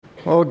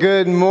Well,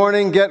 good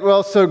morning. Get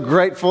well. So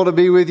grateful to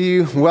be with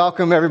you.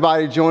 Welcome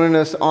everybody joining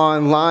us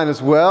online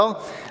as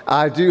well.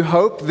 I do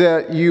hope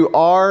that you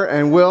are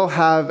and will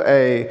have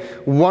a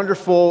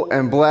wonderful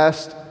and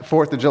blessed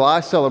 4th of July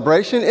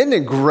celebration. Isn't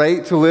it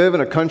great to live in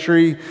a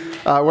country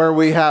where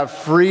we have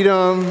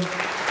freedom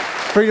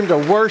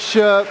to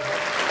worship?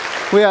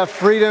 We have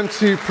freedom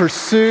to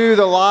pursue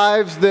the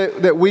lives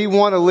that we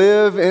want to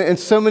live. In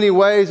so many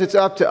ways, it's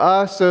up to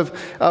us of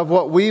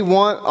what we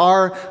want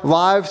our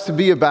lives to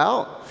be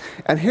about.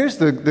 And here's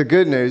the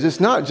good news.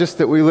 It's not just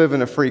that we live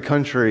in a free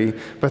country,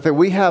 but that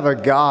we have a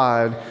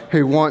God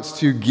who wants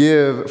to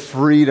give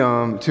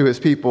freedom to his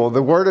people.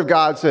 The Word of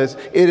God says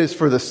it is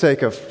for the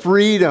sake of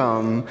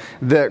freedom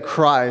that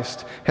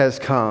Christ has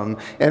come.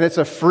 And it's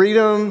a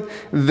freedom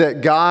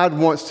that God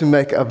wants to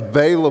make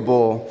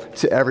available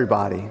to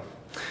everybody.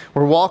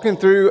 We're walking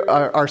through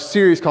our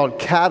series called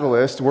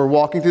Catalyst. We're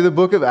walking through the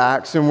book of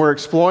Acts, and we're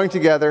exploring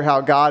together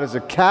how God is a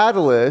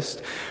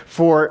catalyst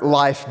for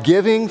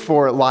life-giving,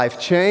 for life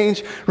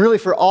change, really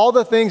for all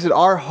the things that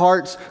our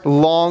hearts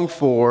long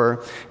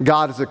for.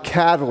 God is a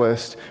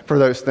catalyst for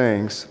those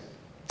things.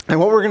 And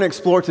what we're going to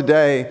explore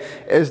today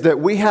is that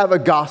we have a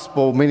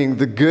gospel, meaning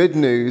the good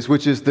news,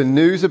 which is the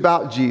news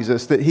about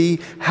Jesus, that he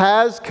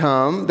has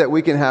come, that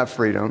we can have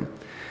freedom.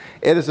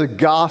 It is a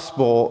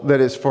gospel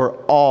that is for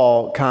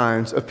all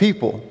kinds of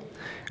people.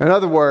 In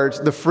other words,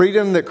 the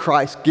freedom that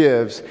Christ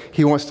gives,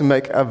 he wants to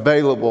make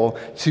available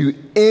to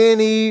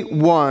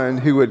anyone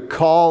who would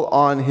call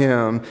on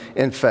him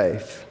in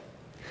faith.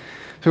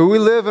 So we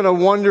live in a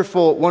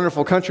wonderful,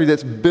 wonderful country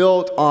that's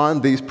built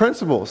on these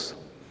principles.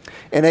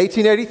 In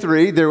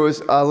 1883, there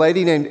was a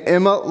lady named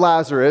Emma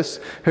Lazarus,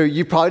 who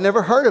you probably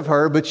never heard of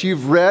her, but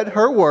you've read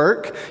her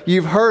work,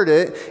 you've heard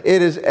it.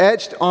 It is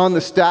etched on the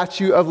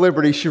Statue of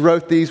Liberty. She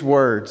wrote these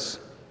words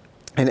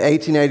in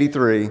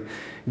 1883,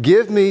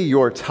 "Give me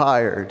your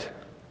tired,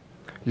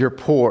 your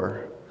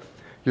poor,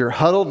 your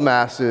huddled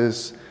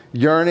masses,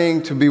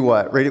 yearning to be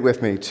what? Read it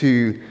with me.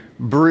 To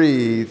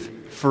breathe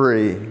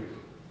free."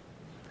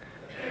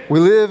 We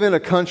live in a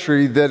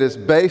country that is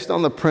based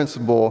on the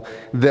principle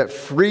that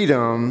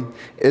freedom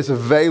is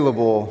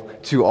available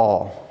to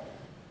all.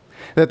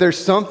 That there's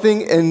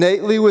something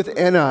innately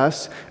within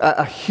us,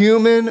 a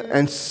human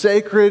and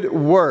sacred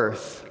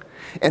worth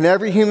in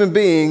every human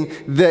being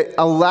that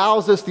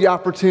allows us the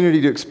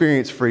opportunity to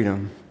experience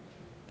freedom.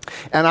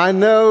 And I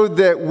know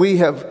that we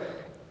have,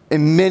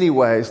 in many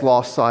ways,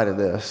 lost sight of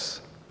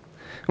this.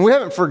 And we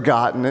haven't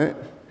forgotten it.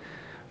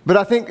 But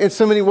I think in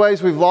so many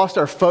ways we've lost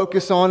our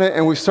focus on it,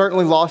 and we've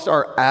certainly lost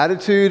our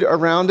attitude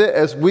around it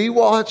as we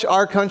watch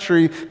our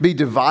country be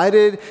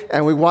divided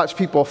and we watch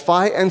people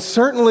fight. And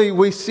certainly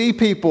we see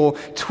people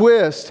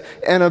twist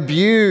and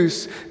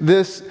abuse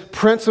this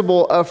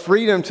principle of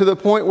freedom to the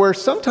point where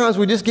sometimes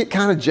we just get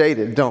kind of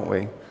jaded, don't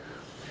we?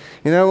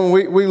 You know,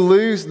 when we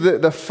lose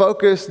the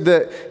focus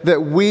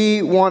that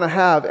we want to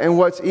have. And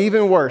what's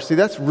even worse, see,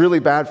 that's really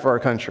bad for our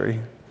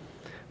country.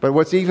 But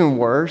what's even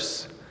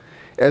worse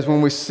is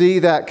when we see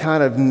that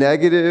kind of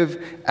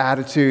negative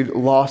attitude,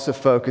 loss of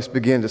focus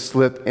begin to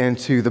slip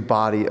into the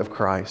body of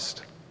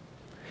Christ.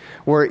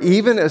 Where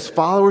even as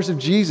followers of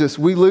Jesus,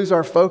 we lose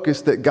our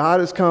focus that God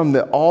has come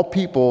that all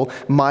people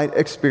might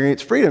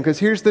experience freedom. Because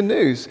here's the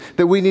news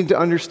that we need to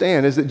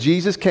understand is that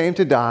Jesus came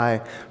to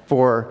die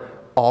for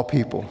all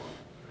people.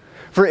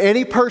 For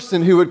any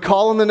person who would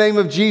call on the name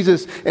of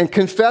Jesus and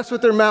confess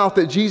with their mouth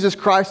that Jesus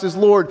Christ is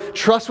Lord,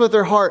 trust with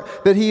their heart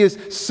that he is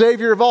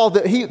Savior of all,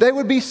 that they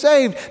would be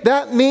saved.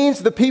 That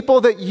means the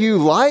people that you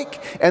like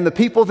and the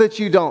people that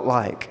you don't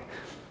like.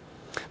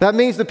 That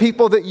means the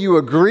people that you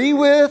agree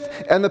with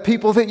and the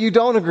people that you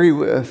don't agree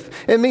with.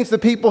 It means the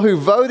people who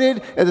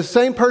voted as the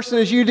same person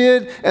as you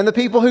did and the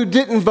people who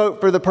didn't vote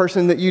for the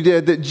person that you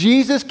did. That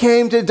Jesus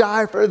came to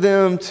die for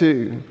them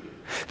too.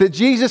 That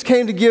Jesus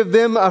came to give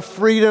them a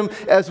freedom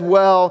as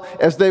well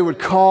as they would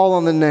call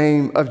on the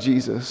name of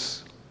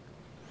Jesus.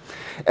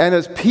 And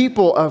as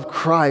people of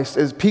Christ,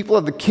 as people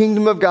of the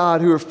kingdom of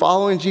God who are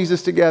following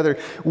Jesus together,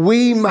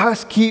 we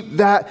must keep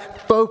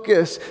that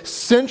focus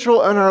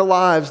central in our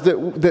lives,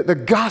 that the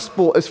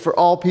gospel is for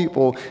all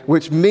people,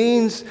 which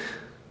means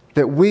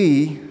that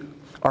we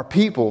are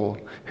people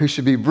who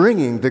should be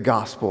bringing the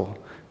gospel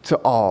to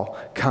all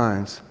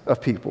kinds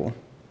of people.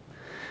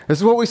 This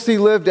is what we see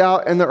lived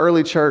out in the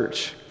early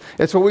church.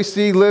 It's what we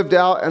see lived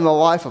out in the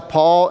life of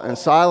Paul and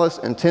Silas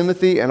and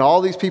Timothy and all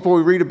these people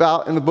we read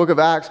about in the book of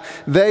Acts.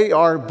 They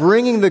are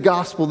bringing the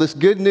gospel, this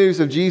good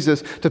news of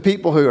Jesus, to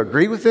people who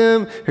agree with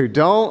them, who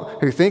don't,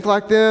 who think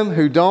like them,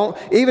 who don't,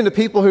 even to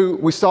people who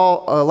we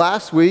saw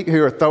last week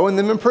who are throwing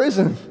them in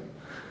prison.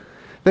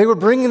 They were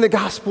bringing the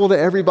gospel to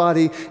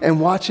everybody and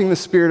watching the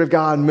Spirit of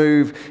God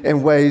move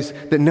in ways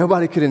that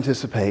nobody could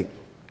anticipate.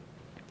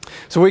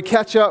 So we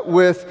catch up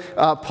with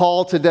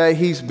Paul today.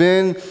 He's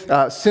been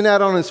sent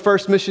out on his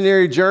first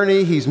missionary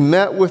journey. He's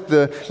met with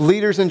the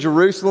leaders in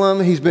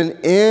Jerusalem. He's been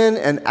in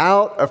and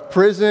out of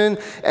prison.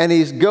 And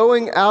he's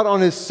going out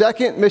on his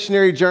second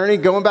missionary journey,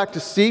 going back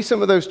to see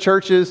some of those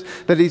churches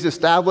that he's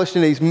established.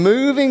 And he's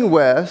moving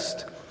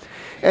west.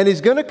 And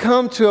he's going to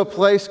come to a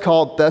place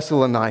called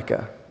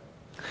Thessalonica,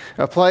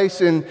 a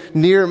place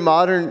near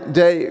modern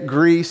day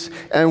Greece.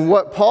 And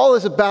what Paul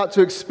is about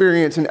to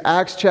experience in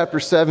Acts chapter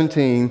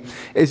 17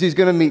 is he's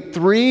going to meet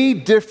 3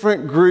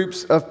 different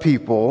groups of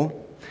people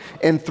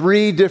in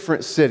 3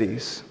 different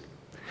cities.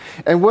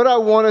 And what I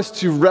want us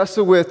to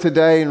wrestle with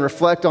today and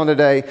reflect on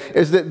today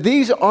is that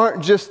these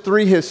aren't just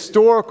 3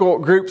 historical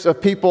groups of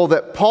people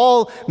that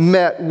Paul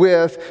met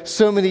with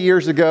so many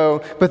years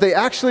ago, but they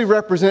actually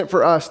represent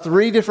for us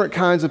 3 different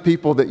kinds of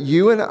people that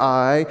you and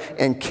I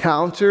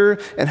encounter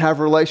and have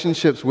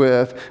relationships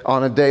with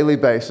on a daily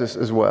basis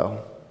as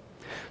well.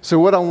 So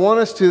what I want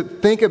us to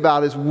think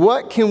about is,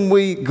 what can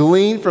we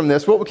glean from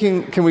this? What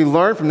can we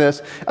learn from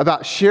this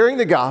about sharing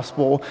the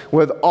gospel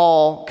with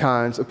all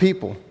kinds of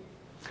people?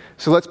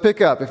 So let's pick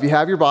up. If you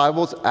have your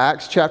Bibles,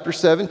 Acts chapter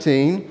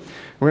 17.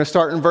 We're going to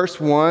start in verse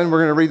 1. We're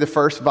going to read the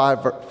first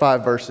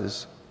five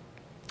verses.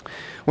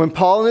 When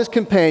Paul and his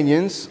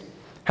companions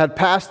had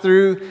passed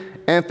through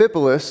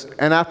Amphipolis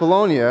and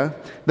Apollonia,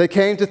 they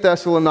came to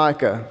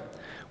Thessalonica,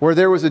 where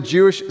there was a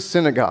Jewish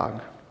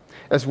synagogue.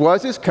 As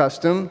was his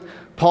custom,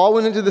 Paul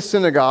went into the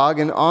synagogue,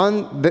 and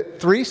on the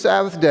 3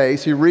 Sabbath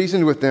days he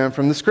reasoned with them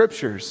from the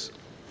Scriptures,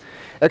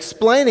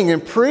 explaining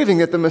and proving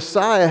that the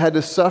Messiah had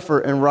to suffer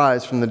and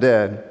rise from the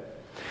dead.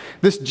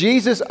 This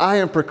Jesus I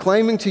am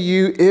proclaiming to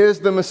you is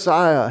the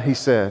Messiah, he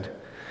said.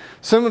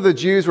 Some of the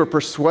Jews were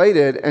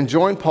persuaded and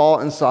joined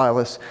Paul and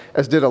Silas,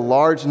 as did a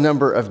large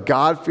number of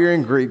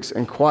God-fearing Greeks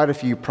and quite a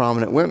few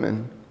prominent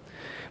women.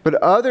 But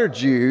other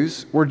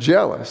Jews were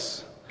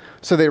jealous.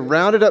 So they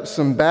rounded up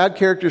some bad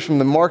characters from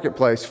the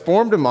marketplace,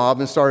 formed a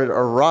mob, and started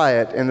a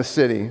riot in the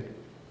city.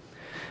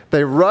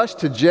 They rushed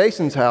to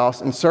Jason's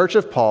house in search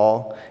of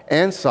Paul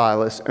and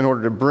Silas in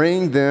order to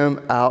bring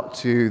them out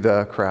to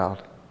the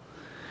crowd.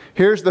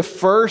 Here's the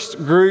first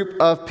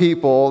group of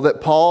people that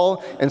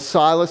Paul and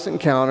Silas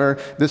encounter,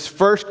 this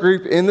first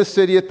group in the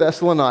city of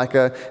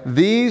Thessalonica.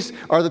 These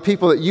are the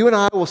people that you and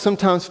I will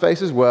sometimes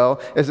face as well,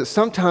 is that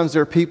sometimes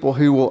there are people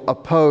who will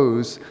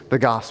oppose the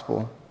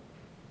gospel.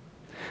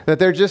 That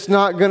they're just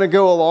not going to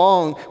go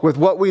along with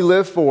what we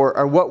live for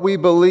or what we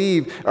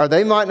believe, or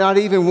they might not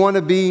even want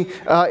to be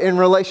in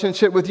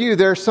relationship with you.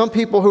 There are some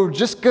people who are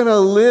just going to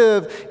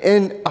live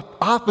in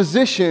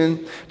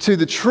opposition to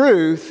the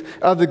truth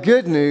of the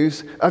good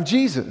news of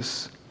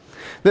Jesus.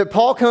 That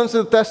Paul comes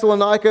to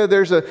Thessalonica,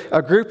 there's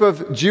a group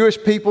of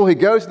Jewish people. He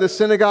goes to the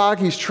synagogue,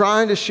 he's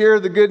trying to share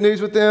the good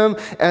news with them,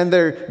 and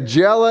they're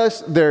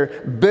jealous,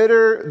 they're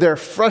bitter, they're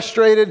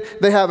frustrated.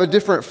 They have a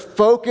different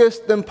focus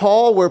than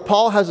Paul, where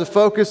Paul has a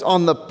focus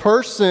on the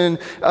person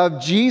of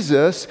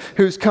Jesus,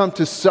 who's come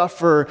to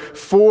suffer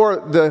for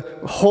the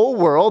whole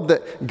world,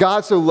 that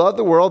God so loved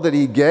the world that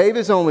he gave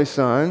his only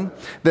son,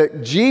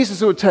 that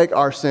Jesus would take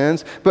our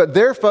sins, but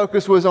their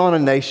focus was on a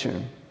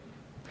nation.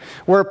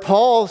 Where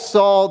Paul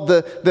saw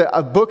the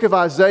book of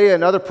Isaiah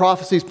and other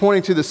prophecies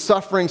pointing to the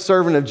suffering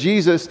servant of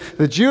Jesus,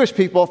 the Jewish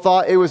people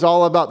thought it was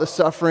all about the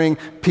suffering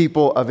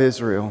people of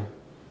Israel.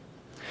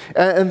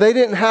 And they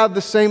didn't have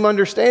the same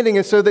understanding,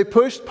 and so they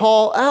pushed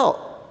Paul out.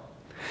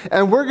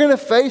 And we're going to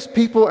face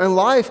people in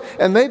life,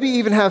 and maybe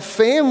even have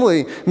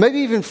family, maybe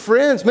even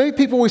friends, maybe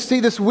people we see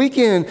this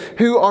weekend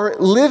who are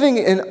living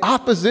in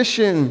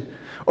opposition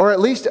or at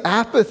least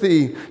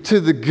apathy to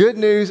the good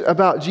news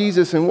about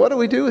Jesus. And what do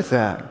we do with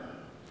that?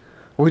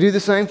 We do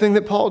the same thing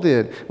that Paul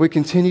did. We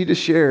continue to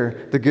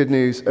share the good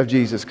news of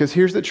Jesus. Because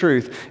here's the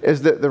truth,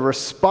 is that the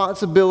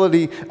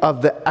responsibility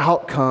of the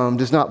outcome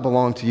does not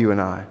belong to you and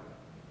I.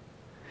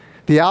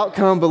 The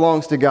outcome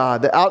belongs to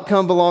God. The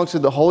outcome belongs to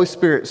the Holy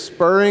Spirit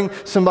spurring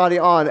somebody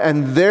on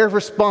and their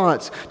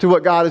response to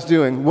what God is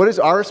doing. What is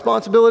our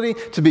responsibility?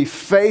 To be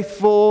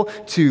faithful,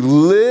 to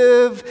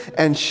live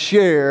and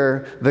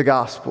share the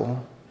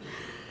gospel.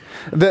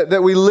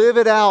 That we live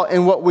it out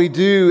in what we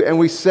do and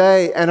we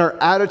say, and our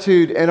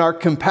attitude and our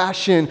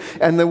compassion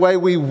and the way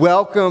we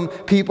welcome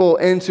people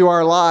into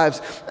our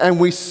lives, and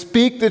we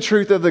speak the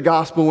truth of the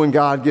gospel when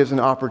God gives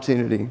an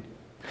opportunity.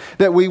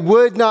 That we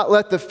would not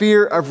let the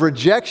fear of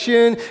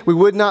rejection, we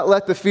would not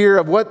let the fear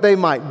of what they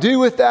might do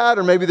with that,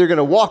 or maybe they're going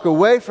to walk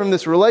away from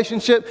this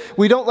relationship.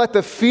 We don't let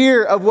the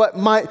fear of what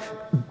might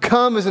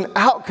come as an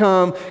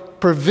outcome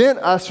prevent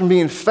us from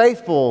being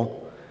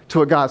faithful to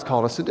what God's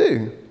called us to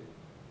do.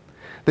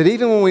 That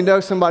even when we know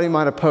somebody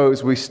might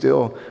oppose, we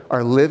still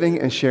are living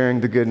and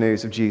sharing the good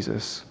news of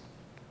Jesus.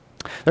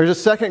 There's a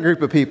second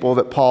group of people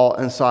that Paul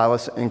and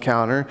Silas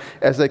encounter.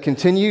 As they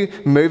continue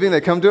moving,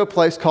 they come to a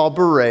place called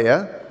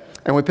Berea,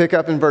 and we pick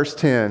up in verse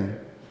 10.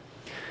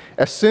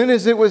 As soon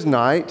as it was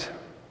night,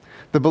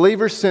 the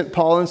believers sent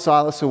Paul and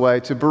Silas away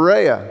to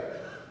Berea.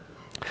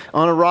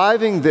 On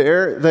arriving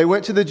there, they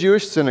went to the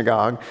Jewish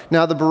synagogue.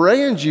 Now the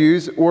Berean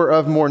Jews were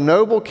of more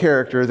noble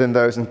character than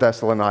those in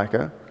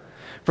Thessalonica,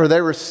 for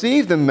they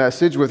received the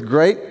message with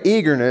great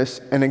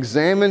eagerness and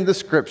examined the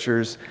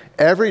Scriptures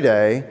every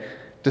day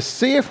to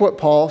see if what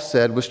Paul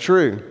said was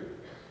true.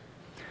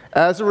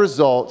 As a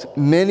result,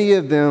 many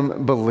of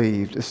them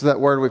believed. This is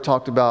that word we've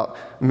talked about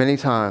many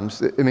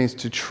times. It means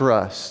to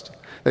trust.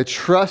 They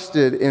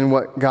trusted in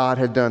what God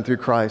had done through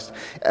Christ,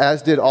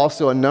 as did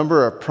also a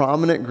number of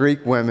prominent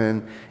Greek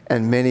women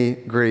and many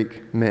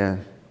Greek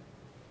men.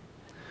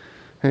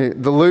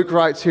 The Luke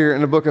writes here in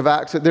the book of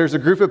Acts that there's a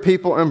group of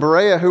people in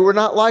Berea who were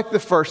not like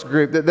the first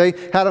group, that they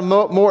had a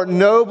more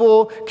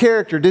noble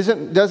character.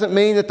 Doesn't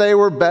mean that they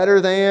were better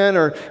than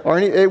or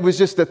any, it was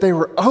just that they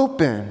were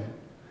open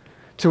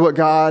to what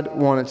God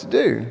wanted to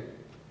do.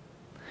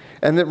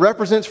 And it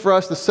represents for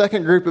us the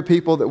second group of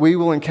people that we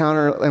will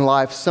encounter in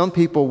life. Some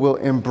people will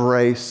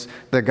embrace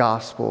the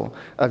gospel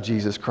of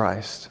Jesus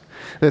Christ.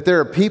 That there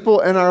are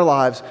people in our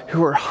lives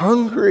who are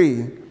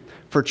hungry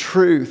for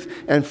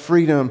truth and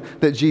freedom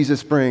that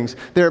Jesus brings.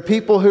 There are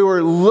people who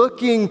are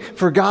looking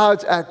for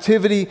God's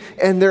activity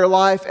in their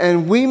life,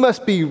 and we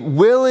must be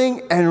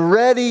willing and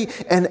ready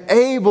and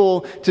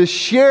able to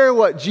share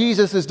what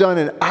Jesus has done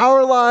in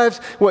our lives,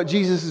 what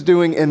Jesus is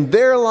doing in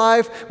their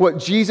life, what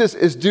Jesus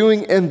is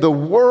doing in the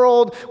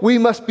world. We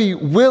must be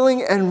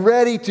willing and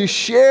ready to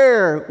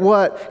share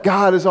what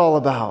God is all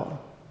about.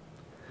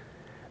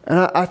 And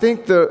I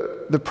think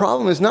the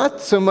problem is not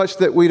so much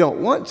that we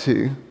don't want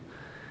to,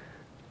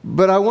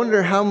 but I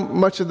wonder how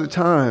much of the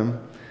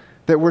time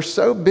that we're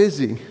so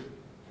busy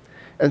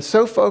and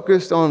so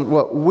focused on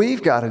what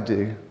we've got to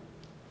do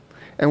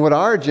and what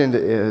our agenda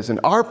is and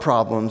our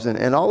problems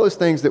and all those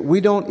things that we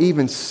don't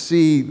even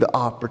see the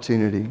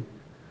opportunity.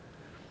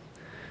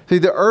 See,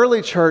 the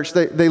early church,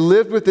 they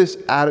lived with this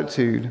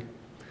attitude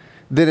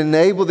that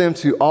enabled them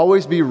to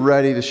always be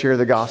ready to share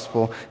the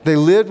gospel. They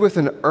lived with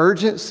an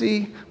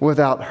urgency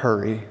without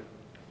hurry.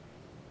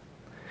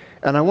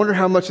 And I wonder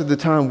how much of the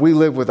time we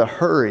live with a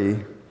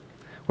hurry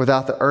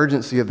without the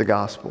urgency of the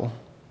gospel.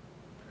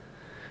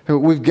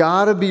 We've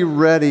got to be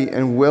ready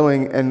and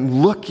willing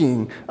and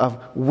looking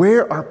of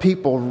where are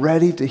people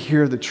ready to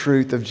hear the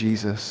truth of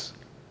Jesus?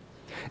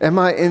 Am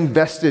I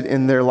invested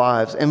in their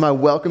lives? Am I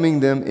welcoming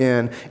them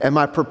in? Am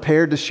I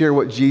prepared to share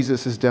what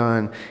Jesus has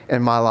done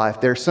in my life?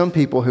 There are some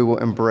people who will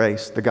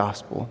embrace the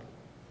gospel.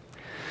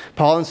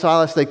 Paul and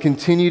Silas, they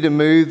continue to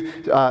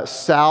move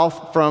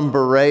south from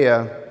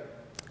Berea,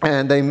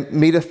 and they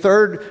meet a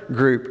third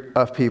group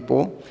of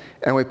people.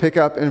 And we pick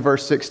up in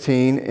verse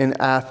 16 in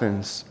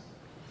Athens.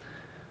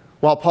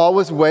 While Paul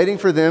was waiting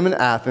for them in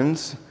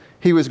Athens,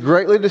 he was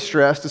greatly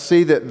distressed to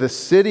see that the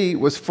city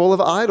was full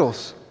of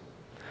idols.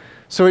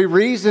 So he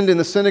reasoned in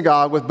the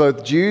synagogue with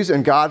both Jews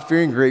and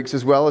God-fearing Greeks,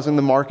 as well as in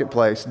the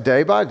marketplace,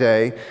 day by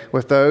day,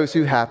 with those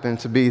who happened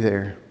to be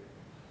there.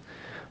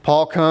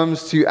 Paul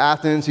comes to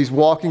Athens. He's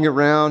walking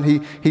around.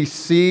 He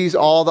sees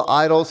all the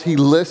idols. He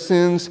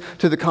listens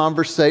to the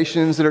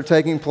conversations that are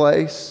taking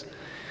place.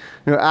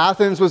 You know,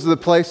 Athens was the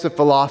place of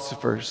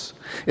philosophers.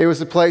 It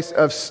was a place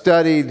of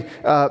studied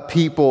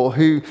people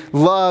who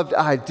loved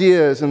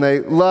ideas, and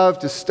they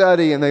loved to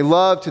study, and they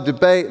loved to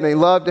debate, and they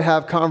loved to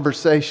have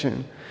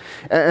conversation.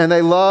 And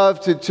they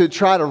loved to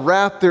try to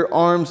wrap their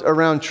arms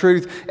around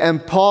truth.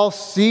 And Paul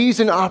sees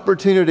an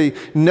opportunity,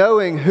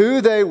 knowing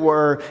who they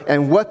were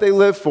and what they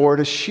lived for,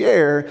 to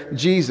share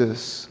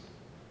Jesus.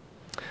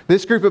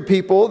 This group of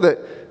people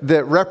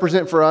that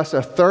represent for us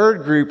a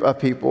third group of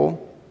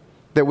people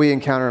that we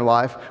encounter in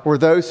life were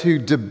those who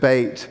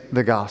debate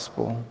the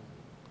gospel.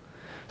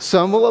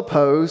 Some will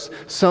oppose,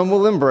 some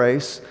will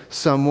embrace,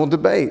 some will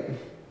debate.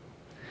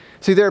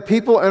 See, there are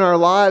people in our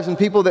lives and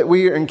people that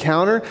we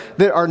encounter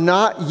that are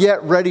not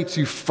yet ready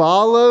to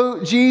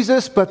follow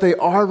Jesus, but they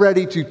are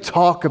ready to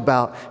talk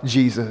about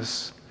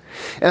Jesus.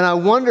 And I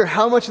wonder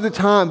how much of the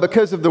time,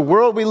 because of the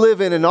world we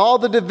live in and all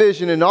the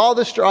division and all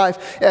the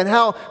strife and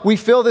how we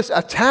feel this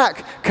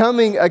attack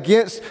coming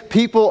against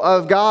people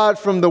of God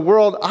from the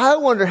world, I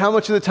wonder how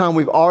much of the time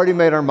we've already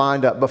made our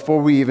mind up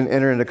before we even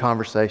enter into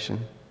conversation.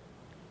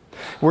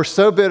 We're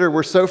so bitter,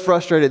 we're so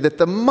frustrated that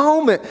the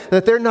moment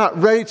that they're not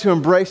ready to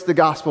embrace the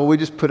gospel, we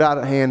just put out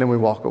a hand and we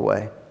walk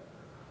away.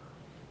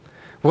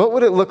 What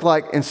would it look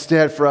like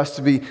instead for us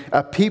to be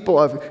a people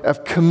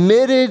of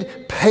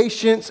committed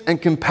patience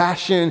and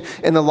compassion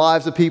in the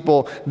lives of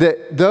people,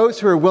 that those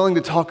who are willing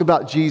to talk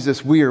about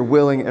Jesus, we are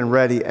willing and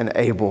ready and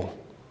able?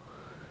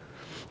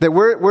 That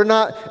we're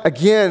not,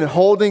 again,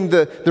 holding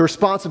the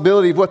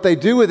responsibility of what they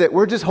do with it.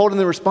 We're just holding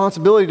the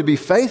responsibility to be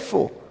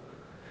faithful.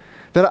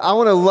 That I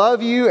want to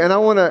love you and I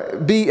want to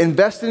be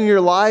invested in your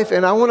life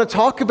and I want to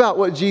talk about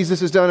what Jesus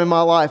has done in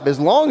my life.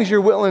 As long as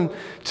you're willing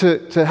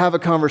to have a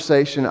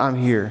conversation, I'm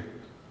here.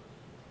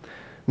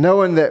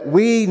 Knowing that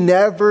we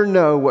never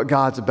know what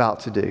God's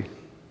about to do.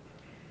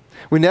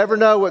 We never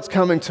know what's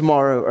coming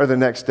tomorrow or the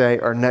next day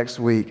or next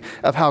week,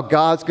 of how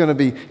God's going to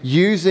be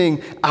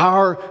using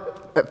our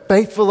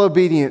faithful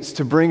obedience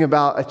to bring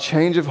about a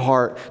change of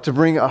heart, to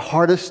bring a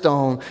heart of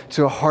stone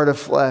to a heart of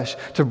flesh,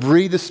 to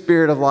breathe the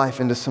spirit of life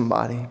into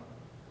somebody.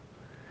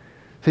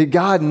 See,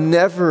 God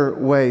never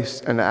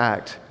wastes an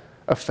act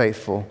of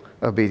faithful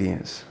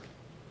obedience.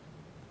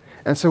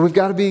 And so we've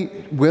got to be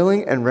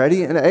willing and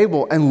ready and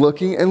able and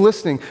looking and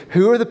listening.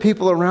 Who are the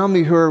people around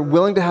me who are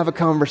willing to have a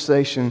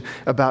conversation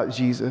about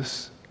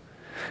Jesus?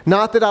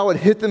 Not that I would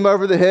hit them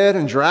over the head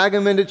and drag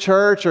them into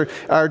church or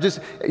just,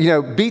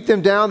 beat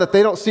them down that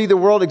they don't see the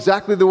world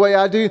exactly the way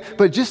I do,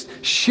 but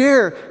just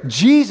share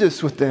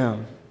Jesus with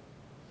them.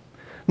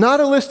 Not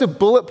a list of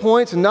bullet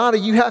points and not a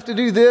you have to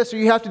do this or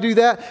you have to do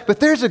that, but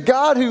there's a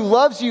God who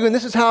loves you, and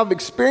this is how I've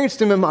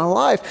experienced him in my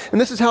life,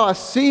 and this is how I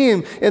see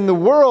him in the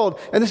world,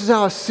 and this is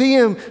how I see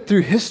him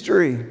through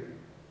history.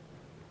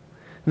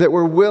 That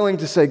we're willing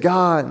to say,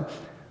 God,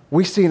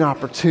 we see an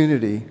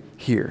opportunity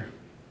here.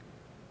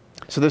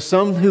 So there's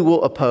some who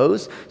will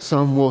oppose,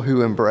 some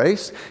who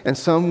embrace, and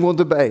some will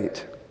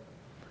debate.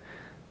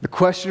 The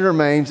question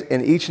remains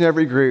in each and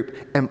every group,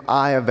 am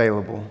I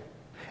available?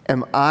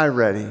 Am I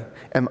ready?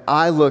 Am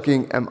I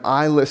looking? Am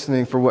I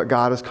listening for what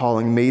God is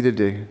calling me to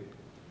do?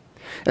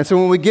 And so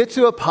when we get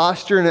to a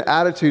posture and an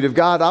attitude of,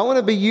 God, I want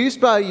to be used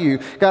by you.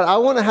 God, I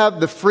want to have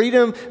the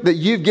freedom that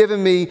you've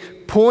given me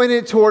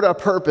pointed toward a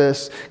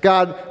purpose.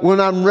 God, when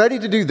I'm ready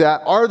to do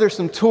that, are there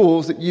some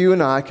tools that you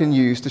and I can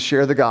use to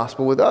share the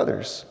gospel with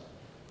others?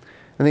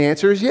 And the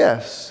answer is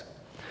yes.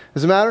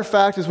 As a matter of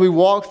fact, as we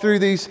walk through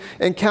these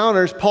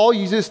encounters, Paul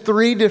uses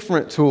 3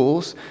 different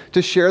tools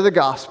to share the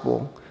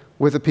gospel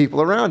with the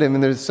people around him.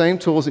 And they're the same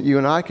tools that you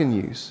and I can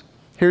use.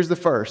 Here's the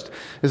first,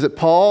 is that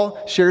Paul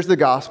shares the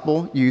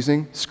gospel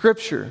using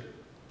Scripture.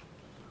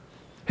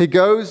 He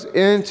goes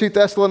into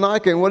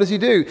Thessalonica, and what does he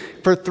do?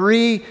 For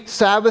 3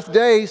 Sabbath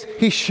days,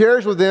 he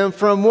shares with them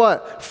from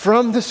what?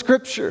 From the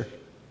Scripture.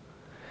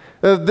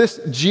 Of this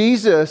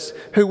Jesus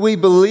who we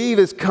believe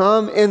has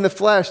come in the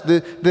flesh,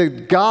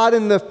 the God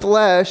in the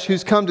flesh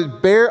who's come to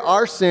bear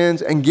our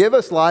sins and give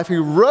us life,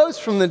 who rose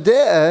from the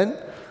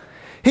dead.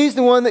 He's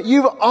the one that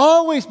you've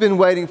always been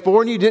waiting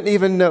for and you didn't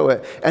even know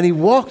it. And he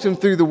walked him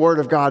through the Word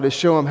of God to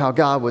show him how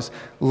God was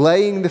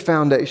laying the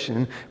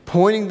foundation,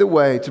 pointing the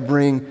way to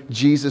bring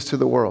Jesus to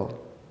the world.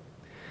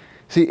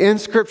 See, in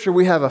Scripture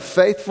we have a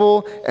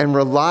faithful and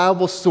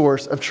reliable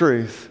source of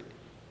truth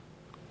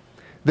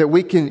that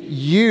we can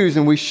use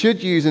and we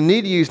should use and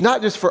need to use,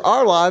 not just for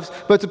our lives,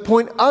 but to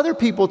point other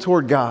people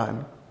toward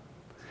God.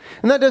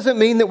 And that doesn't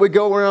mean that we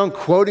go around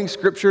quoting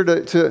Scripture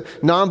to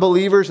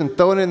non-believers and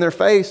throwing it in their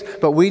face,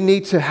 but we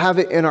need to have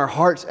it in our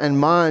hearts and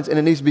minds, and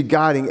it needs to be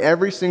guiding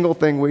every single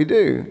thing we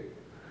do.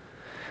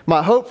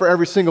 My hope for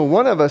every single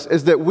one of us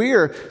is that we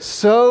are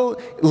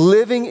so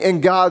living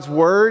in God's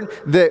Word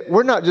that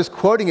we're not just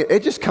quoting it,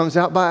 it just comes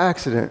out by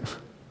accident.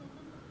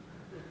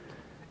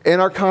 In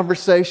our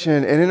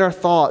conversation and in our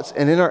thoughts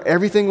and in our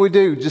everything we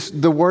do,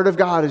 just the Word of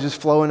God is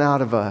just flowing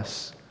out of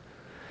us.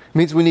 It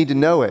means we need to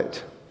know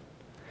it.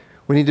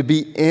 We need to be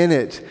in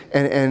it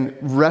and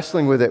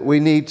wrestling with it. We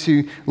need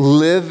to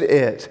live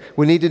it.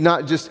 We need to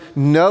not just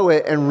know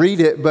it and read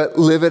it, but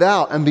live it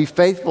out and be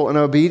faithful and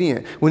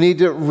obedient. We need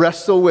to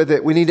wrestle with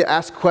it. We need to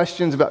ask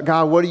questions about,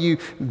 God, what are you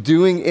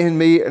doing in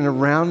me and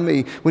around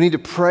me? We need to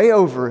pray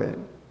over it.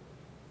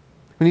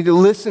 We need to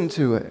listen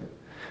to it.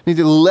 We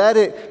need to let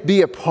it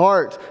be a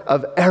part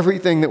of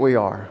everything that we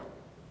are.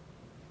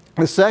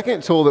 The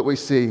second tool that we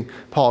see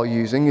Paul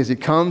using as he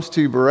comes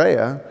to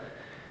Berea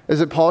is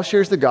that Paul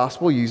shares the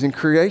gospel using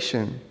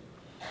creation.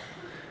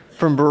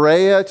 From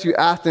Berea to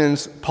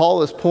Athens,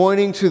 Paul is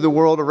pointing to the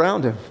world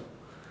around him.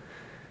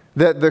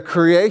 That the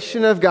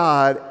creation of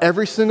God,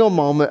 every single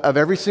moment of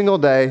every single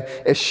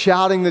day, is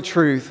shouting the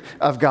truth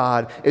of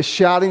God, is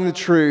shouting the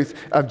truth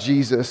of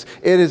Jesus.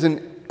 It is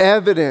an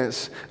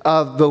evidence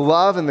of the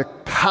love and the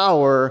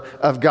power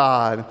of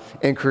God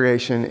in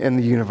creation in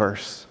the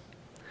universe.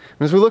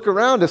 As we look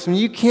around us,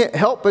 you can't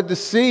help but to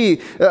see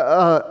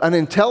an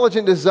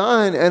intelligent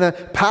design and a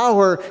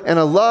power and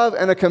a love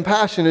and a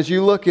compassion as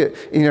you look at,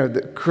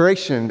 the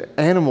creation,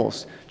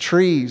 animals,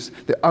 trees,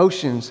 the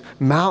oceans,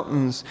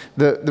 mountains,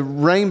 the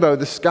rainbow,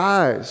 the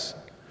skies.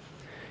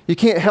 You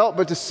can't help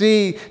but to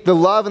see the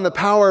love and the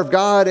power of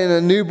God in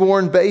a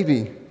newborn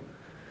baby.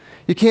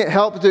 You can't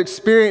help but to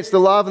experience the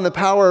love and the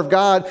power of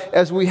God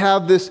as we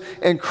have this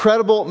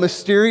incredible,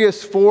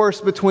 mysterious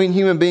force between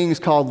human beings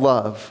called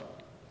love.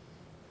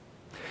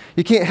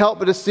 You can't help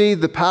but to see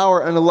the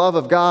power and the love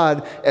of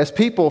God as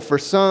people, for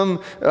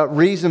some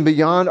reason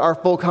beyond our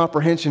full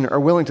comprehension, are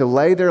willing to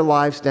lay their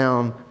lives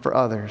down for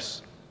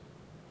others.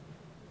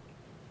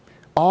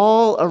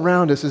 All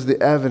around us is the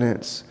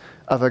evidence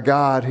of a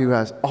God who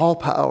has all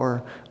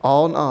power,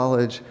 all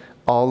knowledge,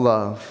 all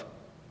love.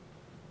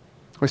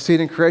 We see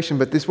it in creation,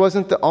 but this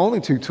wasn't the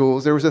only 2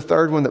 tools. There was a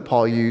third one that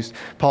Paul used.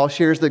 Paul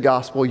shares the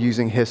gospel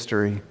using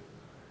history.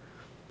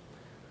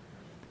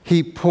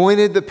 He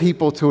pointed the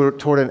people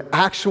toward an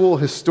actual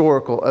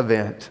historical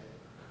event.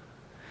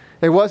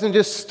 It wasn't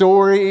just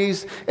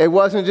stories. It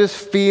wasn't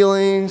just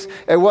feelings.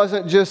 It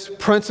wasn't just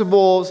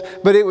principles,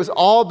 but it was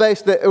all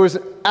based that it was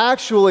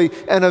actually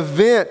an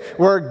event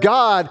where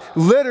God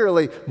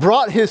literally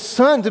brought his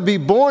son to be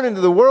born into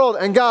the world,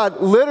 and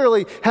God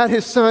literally had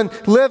his son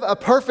live a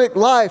perfect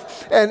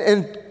life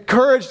and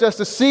encouraged us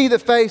to see the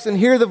face and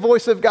hear the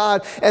voice of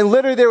God. And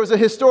literally there was a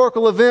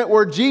historical event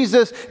where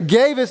Jesus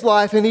gave his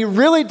life and he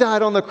really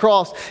died on the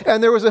cross.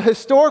 And there was a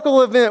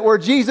historical event where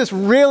Jesus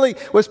really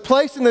was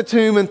placed in the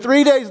tomb, and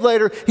 3 days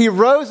later he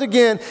rose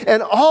again,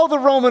 and all the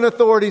Roman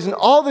authorities and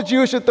all the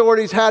Jewish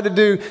authorities had to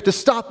do to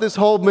stop this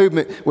whole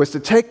movement was to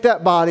take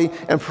that body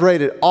and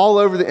parade it all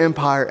over the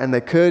empire, and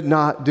they could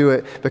not do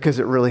it because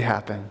it really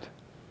happened.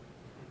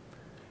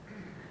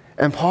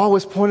 And Paul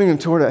was pointing them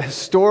toward a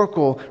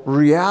historical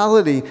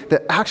reality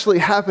that actually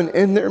happened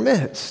in their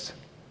midst.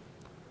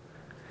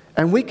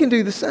 And we can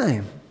do the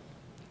same.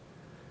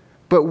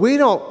 But we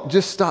don't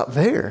just stop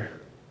there,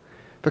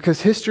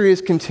 because history has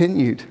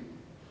continued.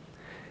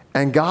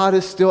 And God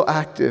is still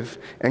active,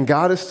 and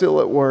God is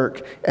still at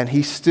work, and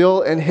he's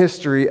still in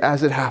history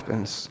as it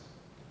happens.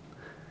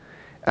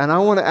 And I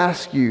want to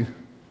ask you,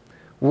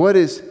 what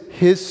is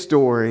his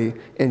story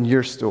in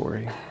your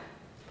story?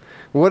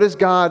 What is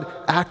God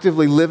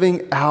actively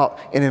living out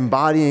and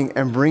embodying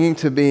and bringing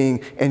to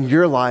being in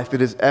your life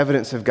that is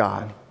evidence of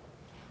God?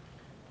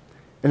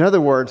 In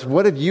other words,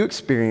 what have you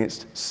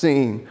experienced,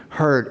 seen,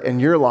 heard in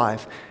your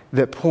life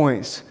that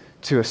points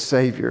to a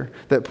Savior,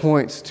 that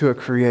points to a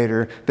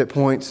Creator, that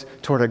points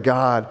toward a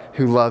God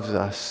who loves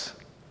us?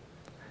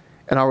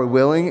 And are we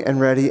willing and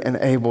ready and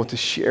able to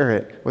share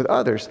it with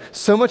others?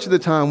 So much of the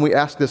time we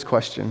ask this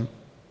question: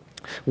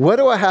 what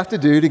do I have to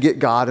do to get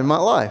God in my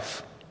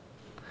life?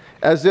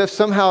 As if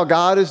somehow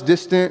God is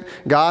distant,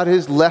 God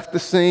has left the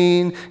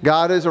scene,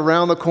 God is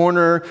around the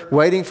corner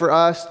waiting for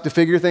us to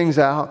figure things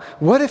out.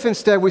 What if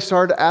instead we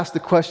started to ask the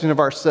question of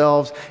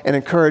ourselves and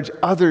encourage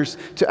others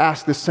to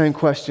ask the same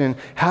question: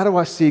 how do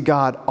I see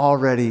God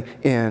already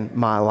in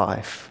my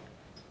life?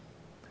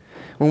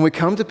 When we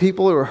come to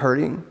people who are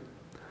hurting,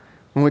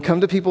 when we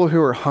come to people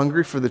who are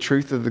hungry for the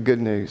truth of the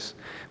good news,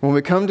 when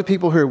we come to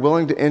people who are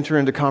willing to enter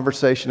into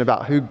conversation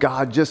about who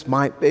God just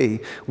might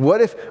be,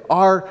 what if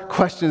our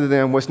question to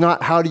them was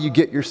not how do you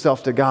get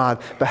yourself to God,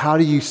 but how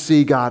do you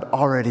see God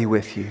already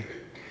with you?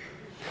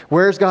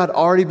 Where's God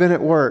already been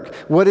at work?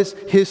 What is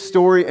his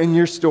story and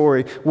your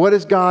story? What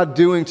is God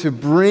doing to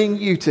bring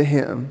you to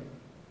him?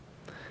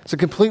 It's a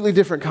completely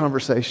different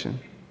conversation,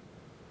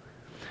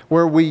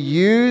 where we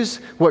use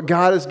what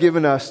God has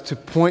given us to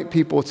point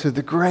people to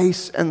the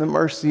grace and the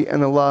mercy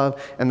and the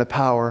love and the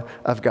power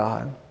of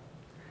God.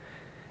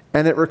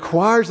 And it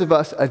requires of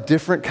us a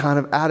different kind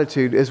of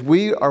attitude as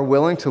we are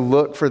willing to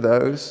look for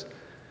those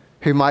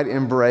who might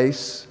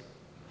embrace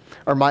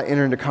or might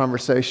enter into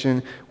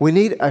conversation. We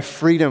need a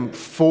freedom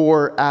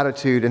for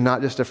attitude and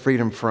not just a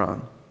freedom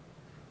from.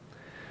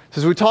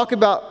 So as we talk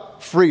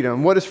about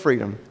freedom, what is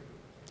freedom?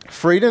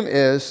 Freedom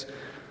is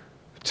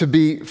to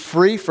be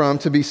free from,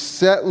 to be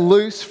set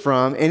loose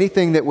from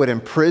anything that would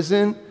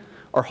imprison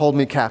or hold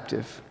me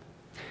captive.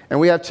 And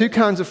we have two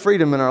kinds of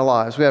freedom in our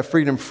lives. We have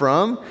freedom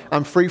from,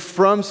 I'm free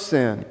from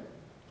sin.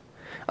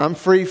 I'm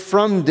free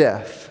from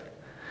death.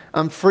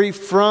 I'm free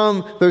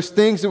from those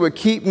things that would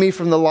keep me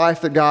from the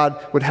life that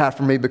God would have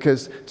for me,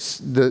 because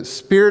the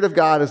Spirit of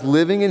God is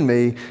living in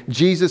me.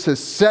 Jesus has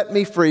set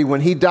me free.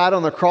 When he died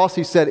on the cross,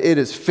 he said, it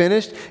is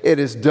finished, it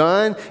is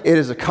done, it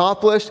is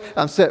accomplished.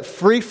 I'm set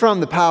free from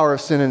the power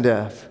of sin and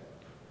death.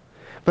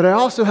 But I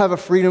also have a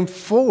freedom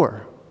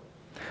for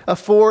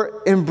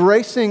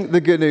embracing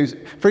the good news,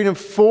 freedom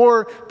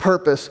for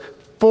purpose,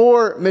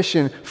 for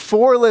mission,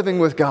 for living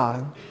with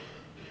God.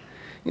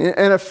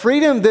 And a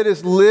freedom that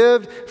is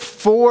lived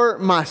for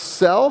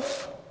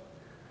myself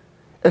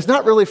is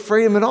not really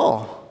freedom at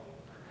all,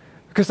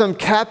 because I'm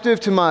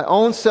captive to my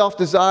own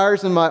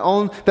self-desires and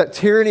that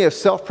tyranny of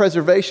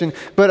self-preservation.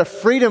 But a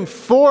freedom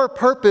for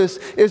purpose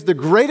is the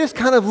greatest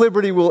kind of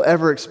liberty we'll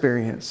ever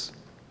experience.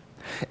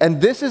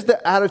 And this is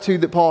the attitude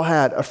that Paul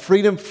had, a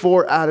freedom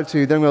for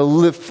attitude, that I'm going to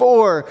live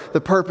for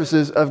the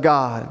purposes of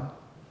God.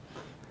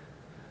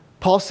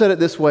 Paul said it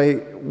this way.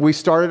 We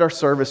started our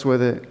service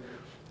with it.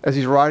 As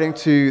he's writing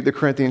to the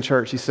Corinthian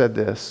church, he said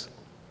this: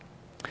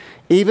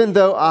 even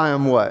though I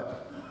am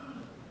what?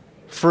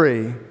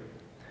 Free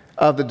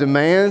of the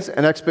demands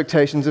and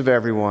expectations of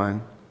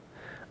everyone,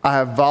 I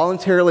have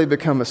voluntarily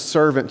become a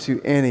servant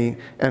to any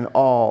and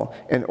all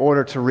in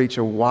order to reach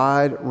a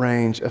wide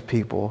range of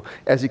people.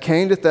 As he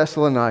came to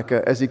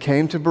Thessalonica, as he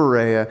came to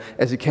Berea,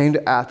 as he came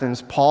to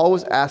Athens, Paul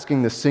was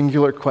asking the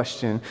singular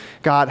question: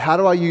 God, how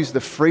do I use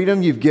the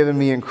freedom you've given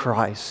me in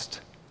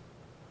Christ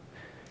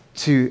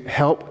to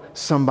help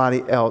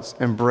somebody else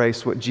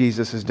embrace what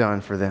Jesus has done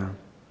for them?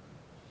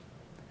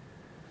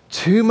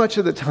 Too much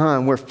of the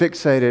time we're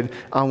fixated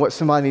on what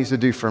somebody needs to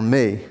do for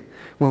me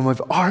when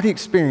we've already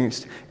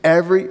experienced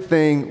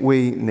everything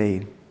we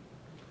need.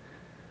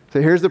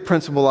 So here's the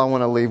principle I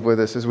want to leave with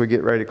us as we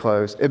get ready to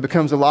close. It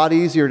becomes a lot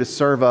easier to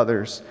serve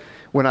others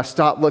when I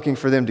stop looking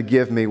for them to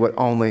give me what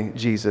only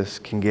Jesus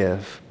can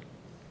give.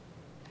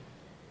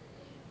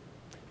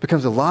 It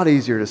becomes a lot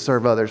easier to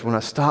serve others when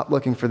I stop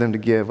looking for them to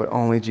give what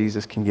only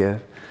Jesus can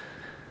give.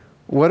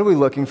 What are we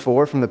looking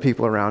for from the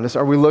people around us?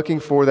 Are we looking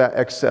for that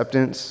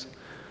acceptance?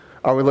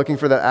 Are we looking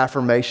for that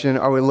affirmation?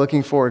 Are we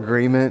looking for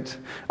agreement?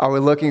 Are we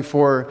looking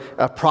for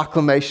a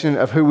proclamation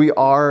of who we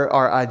are,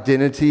 our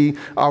identity?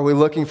 Are we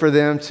looking for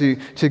them to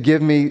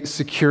give me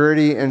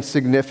security and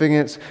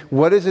significance?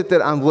 What is it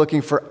that I'm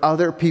looking for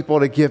other people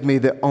to give me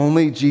that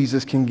only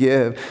Jesus can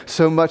give?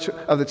 So much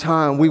of the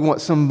time, we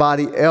want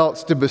somebody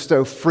else to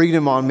bestow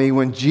freedom on me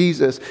when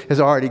Jesus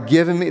has already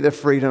given me the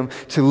freedom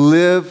to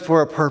live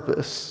for a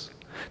purpose,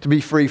 to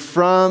be free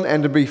from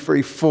and to be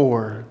free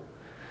for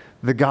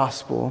the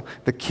gospel,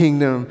 the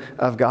kingdom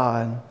of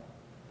God.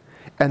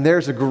 And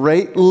there's a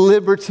great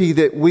liberty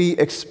that we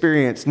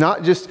experience,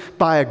 not just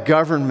by a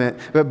government,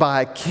 but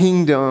by a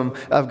kingdom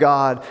of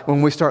God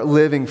when we start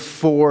living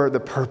for the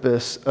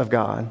purpose of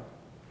God.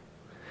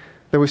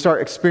 That we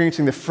start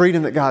experiencing the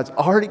freedom that God's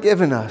already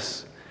given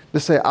us to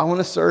say, I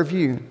want to serve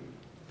you.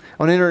 I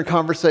want to enter a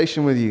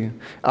conversation with you.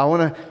 I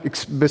want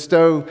to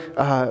bestow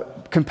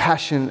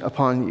compassion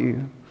upon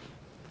you,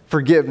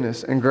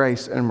 forgiveness and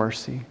grace and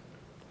mercy.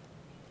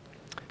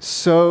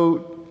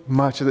 So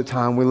much of the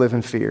time we live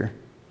in fear.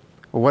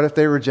 Well, what if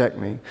they reject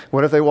me?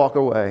 What if they walk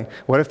away?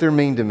 What if they're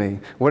mean to me?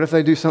 What if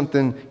they do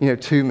something,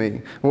 to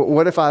me?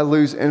 What if I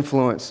lose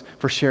influence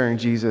for sharing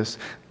Jesus?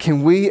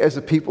 Can we, as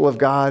a people of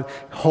God,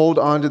 hold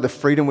on to the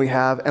freedom we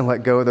have and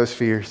let go of those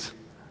fears?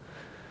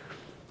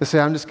 To say,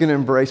 I'm just going to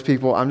embrace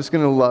people. I'm just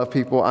going to love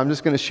people. I'm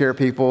just going to share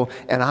people.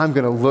 And I'm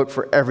going to look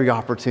for every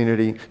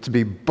opportunity to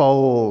be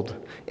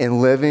bold in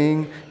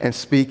living and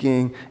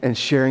speaking and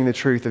sharing the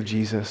truth of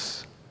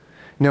Jesus.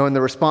 Knowing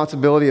the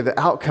responsibility of the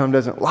outcome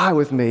doesn't lie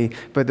with me,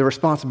 but the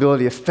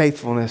responsibility of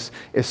faithfulness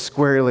is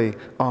squarely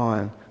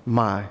on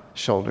my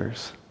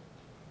shoulders.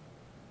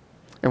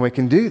 And we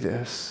can do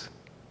this.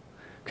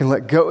 We can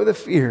let go of the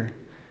fear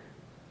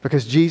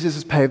because Jesus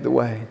has paved the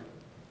way.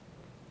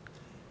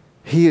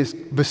 He has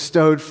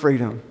bestowed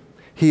freedom.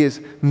 He has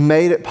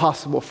made it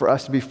possible for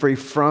us to be free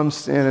from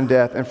sin and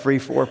death and free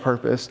for a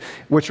purpose,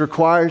 which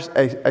requires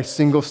a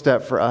single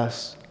step for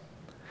us.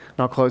 And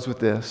I'll close with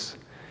this.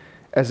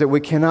 As that we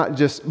cannot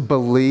just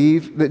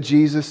believe that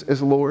Jesus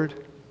is Lord.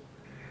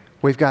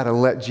 We've got to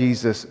let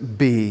Jesus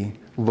be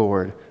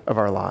Lord of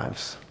our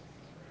lives.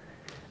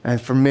 And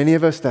for many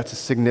of us, that's a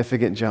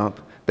significant jump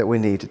that we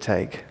need to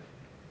take,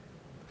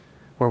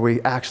 where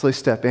we actually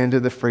step into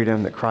the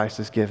freedom that Christ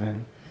has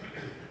given,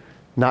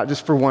 not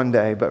just for one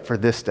day, but for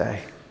this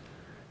day,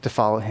 to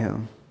follow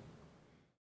him.